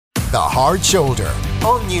The Hard Shoulder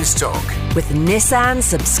on Newstalk. With Nissan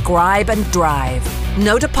Subscribe and Drive.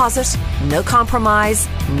 No deposit, no compromise,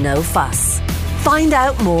 no fuss. Find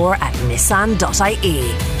out more at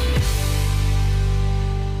nissan.ie.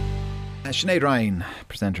 Sinead Ryan,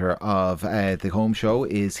 presenter of The Home Show,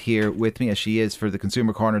 is here with me, as she is for the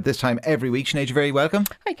Consumer Corner this time every week. Sinead, you're very welcome.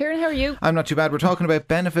 Hi Kieran, how are you? I'm not too bad. We're talking about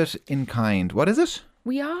benefit in kind. What is it?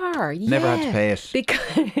 We are, yeah. Never had to pay it.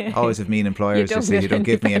 Because always have mean employers who say you don't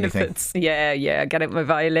give me anything. Yeah, get out my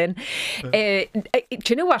violin. Do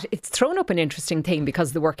you know what? It's thrown up an interesting thing because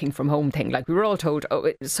of the working from home thing. Like, we were all told,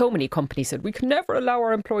 so many companies said, we can never allow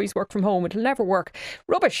our employees work from home. It'll never work.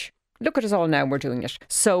 Rubbish. Look at us all now, we're doing it.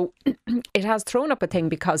 So it has thrown up a thing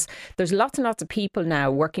because there's lots and lots of people now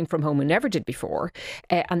working from home who never did before,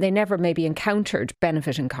 and they never maybe encountered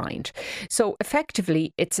benefit in kind. So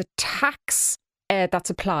effectively, it's a tax that's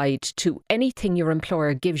applied to anything your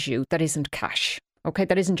employer gives you that isn't cash. Okay,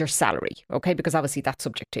 that isn't your salary, okay, because obviously that's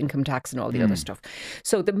subject to income tax and all the other stuff.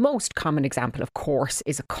 So the most common example, of course,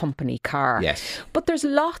 is a company car. Yes. But there's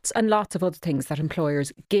lots and lots of other things that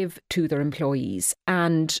employers give to their employees.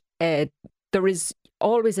 And there is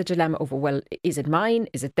always a dilemma over, well, is it mine?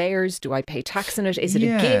 Is it theirs? Do I pay tax on it? Is it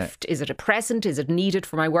a gift? Is it a present? Is it needed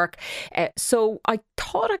for my work? So I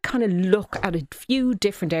thought I'd kind of look at a few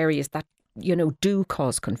different areas that, you know, do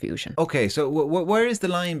cause confusion. Okay, so where is the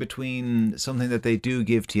line between something that they do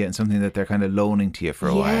give to you and something that they're kind of loaning to you for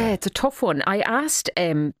a while? Yeah, it's a tough one. I asked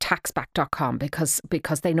taxback.com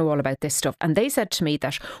because they know all about this stuff, and they said to me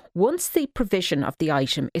that once the provision of the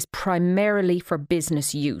item is primarily for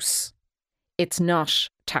business use, it's not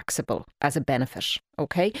taxable as a benefit.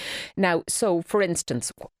 Okay. Now, so for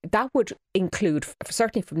instance, that would include,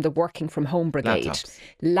 certainly from the working from home brigade,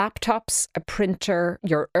 laptops, a printer,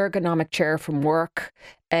 your ergonomic chair from work,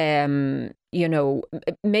 you know,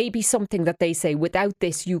 maybe something that they say, without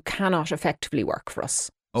this, you cannot effectively work for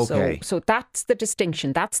us. Okay. So that's the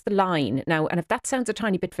distinction. That's the line. Now, and if that sounds a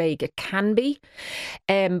tiny bit vague, it can be.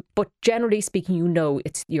 But generally speaking, you know,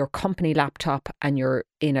 it's your company laptop and you're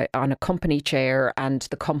on a company chair and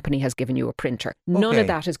the company has given you a printer. None of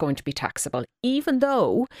that is going to be taxable, even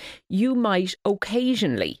though you might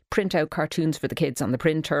occasionally print out cartoons for the kids on the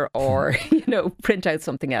printer or, you know, print out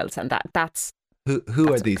something else. And that's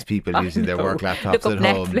Who are these people using their work laptops Look at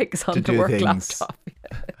up home Netflix on to the do work things? laptop.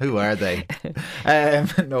 Who are they?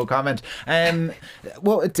 No comment.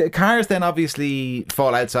 Well, cars then obviously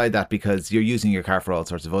fall outside that because you're using your car for all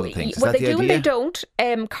sorts of other things. Is well, that they the do idea?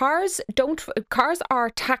 and they don't. Cars are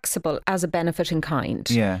taxable as a benefit in kind.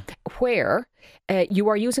 Yeah. Where you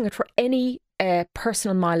are using it for any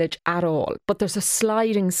personal mileage at all, but there's a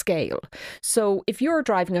sliding scale. So if you're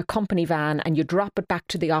driving a company van and you drop it back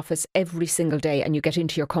to the office every single day and you get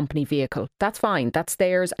into your company vehicle, that's fine, that's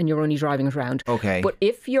theirs and you're only driving it around. Okay. But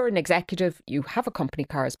if you're an executive, you have a company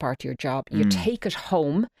car as part of your job, you take it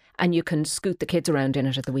home and you can scoot the kids around in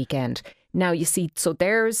it at the weekend. Now you see, so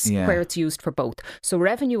there's where it's used for both. So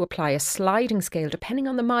revenue apply a sliding scale depending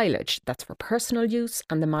on the mileage. That's for personal use,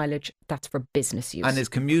 and the mileage, that's for business use. And is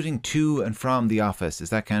commuting to and from the office,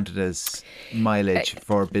 is that counted as mileage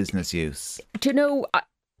for business use? Do you know,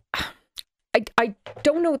 I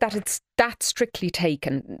don't know that it's that strictly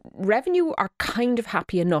taken. Revenue are kind of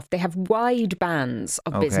happy enough. They have wide bands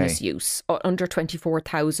of business use, under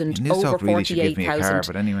 24,000, over really should give me a 48,000. car,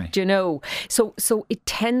 but anyway. Do you know? So it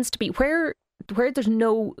tends to be where there's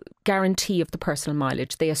no guarantee of the personal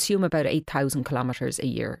mileage. They assume about 8,000 kilometres a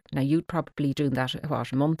year. Now you'd probably do that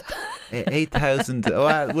a month. 8,000.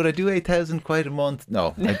 Would I do 8,000 quite a month?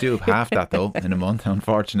 No, I do half that though in a month,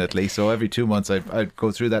 unfortunately. So every 2 months I'd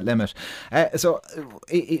go through that limit. So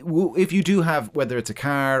if you do have, whether it's a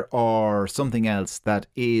car or something else that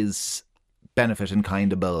is benefit in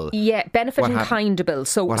kindable. Yeah, benefit in kindable.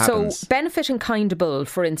 So happens? Benefit in kindable,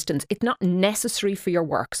 for instance, it's not necessary for your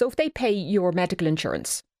work. So if they pay your medical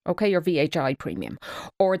insurance, okay, your VHI premium,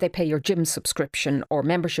 or they pay your gym subscription or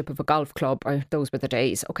membership of a golf club, or those were the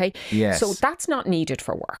days, okay? Yes. So that's not needed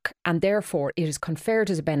for work, and therefore it is conferred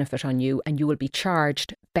as a benefit on you, and you will be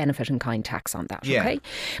charged benefit in kind tax on that, okay?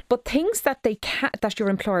 But things that that your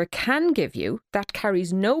employer can give you that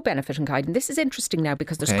carries no benefit in kind, and this is interesting now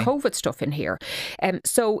because there's COVID stuff in here.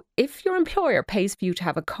 So if your employer pays for you to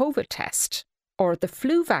have a COVID test or the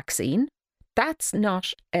flu vaccine, that's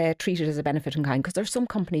not treated as a benefit in kind because there's some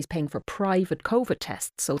companies paying for private COVID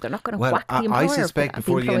tests, so they're not going to whack the employer. I suspect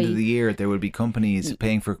before the end of the year there will be companies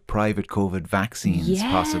paying for private COVID vaccines,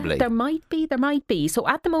 possibly. There might be. So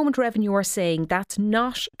at the moment, Revenue are saying that's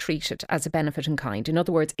not treated as a benefit in kind. In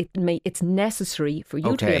other words, it's necessary for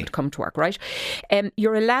you to be able to come to work, right?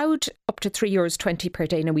 You're allowed up to €3.20 per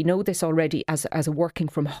day. Now, we know this already as a working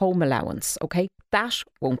from home allowance, okay? That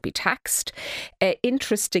won't be taxed.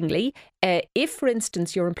 Interestingly, if, for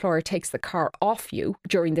instance, your employer takes the car off you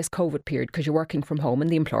during this COVID period because you're working from home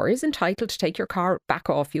and the employer is entitled to take your car back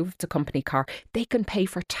off you if it's a company car, they can pay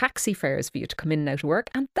for taxi fares for you to come in and out of work,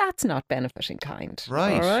 and that's not benefit in kind.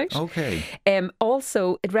 Right. All right. Okay.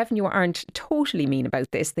 Also, Revenue aren't totally mean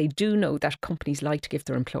about this. They do know that companies like to give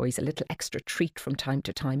their employees a little extra treat from time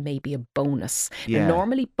to time, maybe a bonus. Yeah. Now,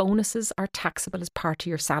 normally bonuses are taxable as part of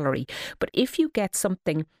your salary, but if you get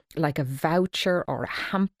something like a voucher or a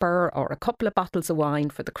hamper or a couple of bottles of wine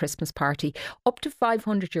for the Christmas party, up to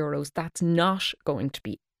 €500, that's not going to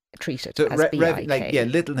be treated as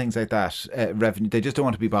BIK. Little things like that. Revenue, they just don't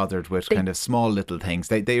want to be bothered with kind of small little things.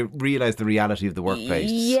 They realise the reality of the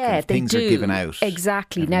workplace. Yeah, things are given out.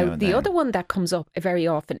 Exactly. Now the other one that comes up very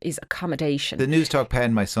often is accommodation. The News Talk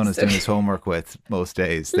pen my son is doing his homework with most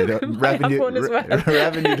days. They don't, Revenue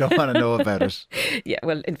don't want to know about it. Yeah,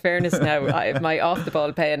 well, in fairness now, my off the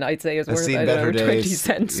ball pen I'd say is worth 20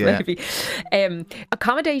 cents maybe.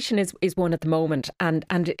 Accommodation is one at the moment, and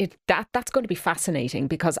that's going to be fascinating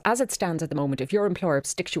because as it stands at the moment, if your employer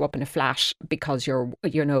sticks you up in a flat because you're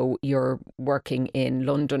working in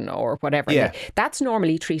London or whatever, that's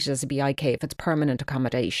normally treated as a BIK if it's permanent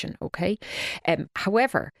accommodation, okay?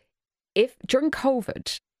 However, if during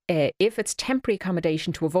COVID, if it's temporary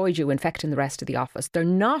accommodation to avoid you infecting the rest of the office, they're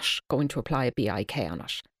not going to apply a BIK on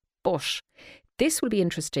it. But this will be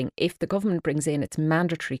interesting if the government brings in its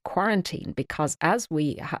mandatory quarantine, because as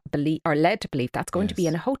we are led to believe, that's going to be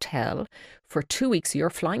in a hotel for 2 weeks. You're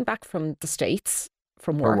flying back from the States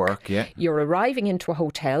from work. You're arriving into a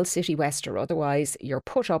hotel, City West or otherwise. You're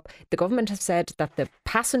put up. The government has said that the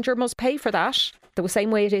passenger must pay for that, the same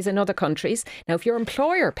way it is in other countries. Now, if your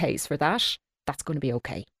employer pays for that, that's going to be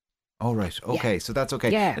okay. Oh, right. Okay. So that's okay.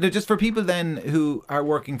 Yeah. And just for people then who are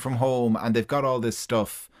working from home and they've got all this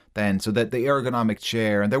stuff then, so that the ergonomic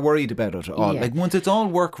chair, and they're worried about it all. Like once it's all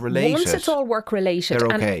work related. They're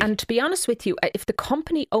okay. And to be honest with you, if the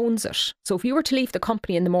company owns it, so if you were to leave the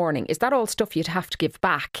company in the morning, is that all stuff you'd have to give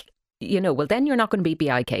back? Well, then you're not going to be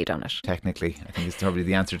BIK'd on it. Technically, I think it's probably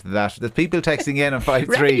the answer to that. There's people texting in on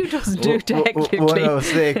 53 Revenue doesn't do technically.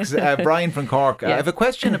 106. Brian from Cork. I have a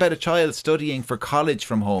question about a child studying for college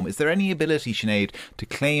from home. Is there any ability, Sinead, to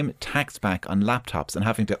claim tax back on laptops and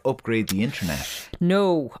having to upgrade the internet?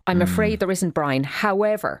 No, I'm afraid there isn't, Brian.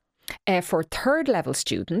 However, for third level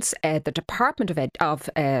students, the Department of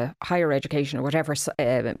Higher Education or whatever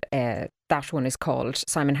that one is called,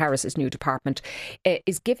 Simon Harris's new department,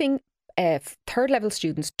 is giving third level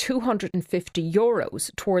students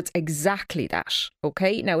 €250 towards exactly that.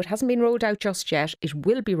 Okay, now it hasn't been rolled out just yet. It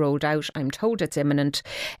will be rolled out. I'm told it's imminent.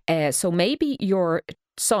 So maybe your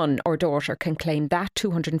son or daughter can claim that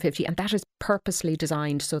 250, and that is purposely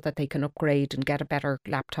designed so that they can upgrade and get a better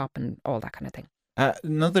laptop and all that kind of thing.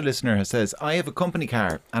 Another listener says, I have a company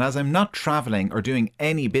car, and as I'm not travelling or doing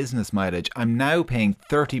any business mileage, I'm now paying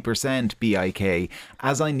 30% BIK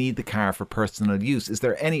as I need the car for personal use. Is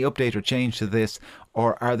there any update or change to this,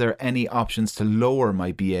 or are there any options to lower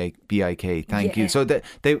my BIK? Thank you. So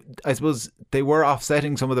I suppose they were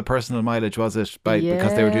offsetting some of the personal mileage, was it,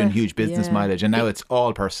 because they were doing huge business mileage, and now it's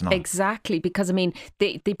all personal. Exactly, because I mean,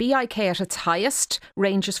 the BIK at its highest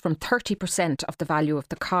ranges from 30% of the value of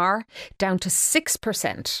the car down to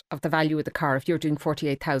 6% of the value of the car if you're doing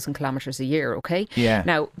 48,000 kilometres a year, okay? Yeah.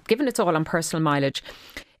 Now, given it's all on personal mileage,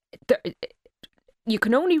 you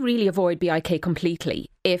can only really avoid BIK completely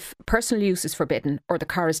if personal use is forbidden or the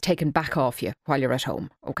car is taken back off you while you're at home,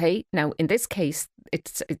 okay? Now, in this case,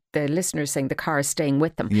 it's the listener is saying the car is staying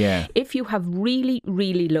with them. Yeah. If you have really,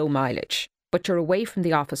 really low mileage, but you're away from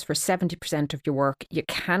the office for 70% of your work, you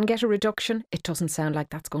can get a reduction. It doesn't sound like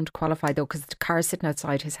that's going to qualify though, because the car is sitting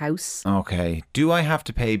outside his house. Okay. Do I have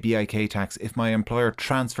to pay BIK tax if my employer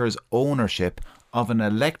transfers ownership of an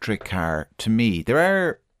electric car to me? There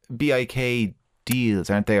are BIK deals,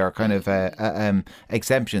 aren't they, or kind of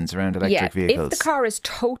exemptions around electric vehicles? If the car is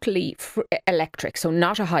totally electric, so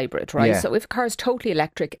not a hybrid, right? So if a car is totally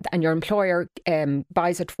electric and your employer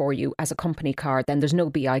buys it for you as a company car, then there's no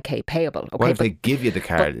BIK payable. Okay? What if they give you the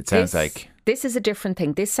car? It sounds like This is a different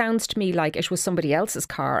thing. This sounds to me like it was somebody else's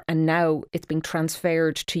car and now it's being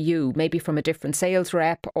transferred to you, maybe from a different sales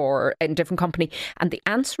rep or a different company. And the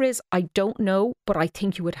answer is, I don't know, but I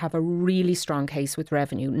think you would have a really strong case with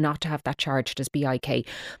Revenue not to have that charged as BIK.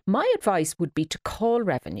 My advice would be to call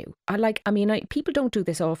Revenue. People don't do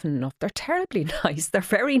this often enough. They're terribly nice. They're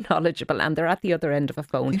very knowledgeable and they're at the other end of a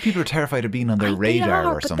phone. I think people are terrified of being on their radar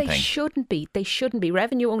or something. But they shouldn't be. They shouldn't be.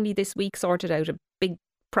 Revenue only this week sorted out a big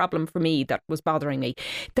problem for me that was bothering me.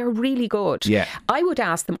 They're really good. Yeah. I would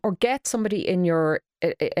ask them or get somebody in your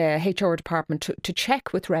HR department to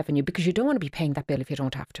check with Revenue, because you don't want to be paying that bill if you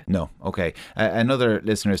don't have to. No. Okay. Another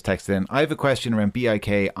listener has texted in, I have a question around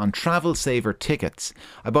BIK on Travel Saver tickets.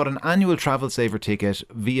 I bought an annual Travel Saver ticket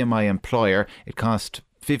via my employer. It cost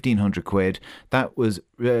 1,500 quid. That was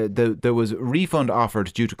there was a refund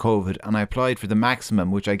offered due to COVID, and I applied for the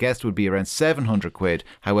maximum, which I guessed would be around 700 quid.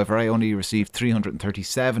 However, I only received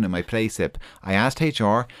 337 in my payslip. I asked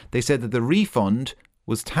HR. They said that the refund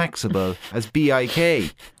was taxable as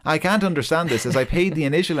BIK. I can't understand this, as I paid the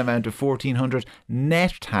initial amount of 1,400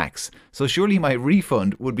 net tax. So surely my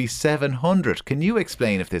refund would be 700. Can you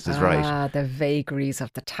explain if this is right? The vagaries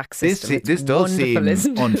of the tax system. This does seem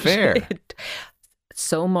unfair.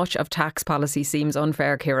 So much of tax policy seems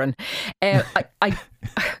unfair, Kieran.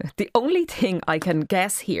 The only thing I can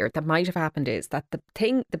guess here that might have happened is that the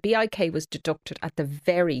BIK was deducted at the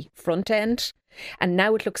very front end, and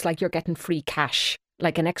now it looks like you're getting free cash,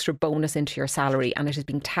 like an extra bonus into your salary, and it is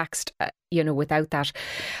being taxed, without that.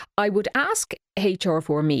 I would ask HR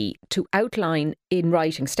for me to outline in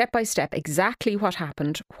writing, step by step, exactly what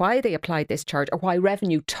happened, why they applied this charge, or why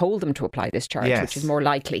Revenue told them to apply this charge, yes, which is more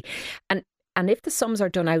likely. And if the sums are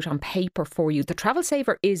done out on paper for you, the Travel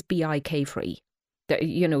Saver is BIK free,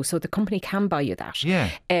 so the company can buy you that. Yeah.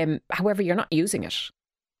 However, you're not using it.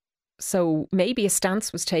 So maybe a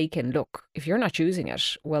stance was taken, look, if you're not using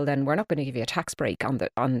it, well, then we're not going to give you a tax break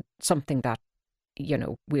on something that,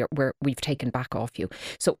 we've taken back off you.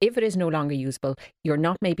 So if it is no longer usable, you're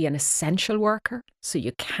not maybe an essential worker, so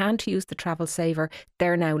you can't use the Travel Saver.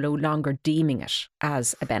 They're now no longer deeming it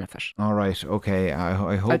as a benefit. All right, okay.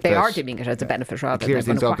 I hope they are deeming it as a benefit rather than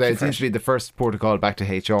things up. It seems to be the first port of call back to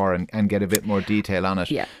HR and get a bit more detail on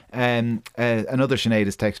it. Yeah. Another Sinead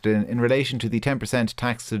has texted in relation to the 10%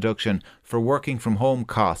 tax deduction for working from home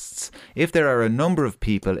costs. If there are a number of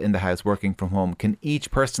people in the house working from home, can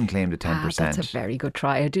each person claim the 10%? That's a very good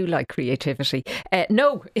try. I do like creativity.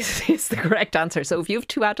 No is the correct answer. So if you have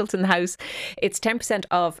two adults in the house, it's 10%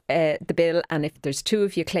 of the bill, and if there's two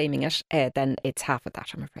of you claiming it, then it's half of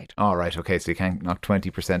that, I'm afraid. All right, okay, so you can't knock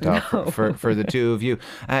 20% off for the two of you.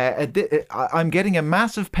 I'm getting a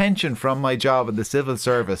massive pension from my job in the civil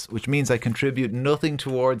service, which means I contribute nothing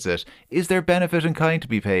towards it. Is there benefit in kind to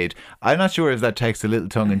be paid? I'm not sure if that takes a little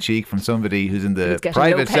tongue in cheak from somebody who's in the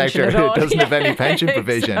private sector who doesn't have any pension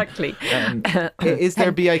provision. Exactly. Is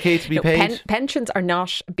there BIK to be paid? Pensions are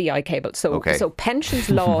not BIK-able. So pensions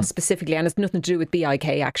law specifically, and it's nothing to do with BIK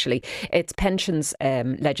actually, it's pensions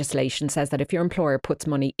legislation says that if your employer puts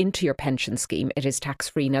money into your pension scheme, it is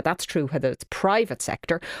tax-free. Now that's true whether it's private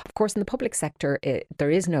sector. Of course, in the public sector,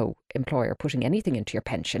 there is no employer putting anything into your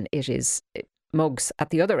pension. It is mugs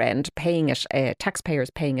at the other end paying it, taxpayers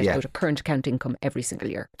paying it out of current account income every single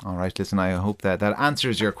year. All right, listen, I hope that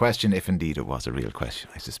answers your question, if indeed it was a real question.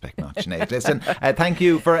 I suspect not, Sinead. Listen, thank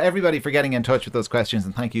you for everybody for getting in touch with those questions,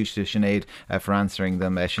 and thank you to Sinead for answering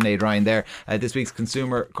them. Sinead Ryan there. This week's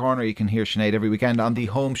Consumer Corner, you can hear Sinead every weekend on the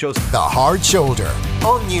Home Show. The Hard Shoulder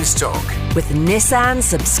on Newstalk. With Nissan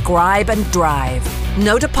Subscribe and Drive.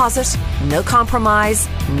 No deposit, no compromise,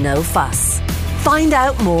 no fuss. Find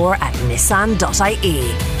out more at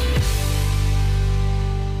nissan.ie.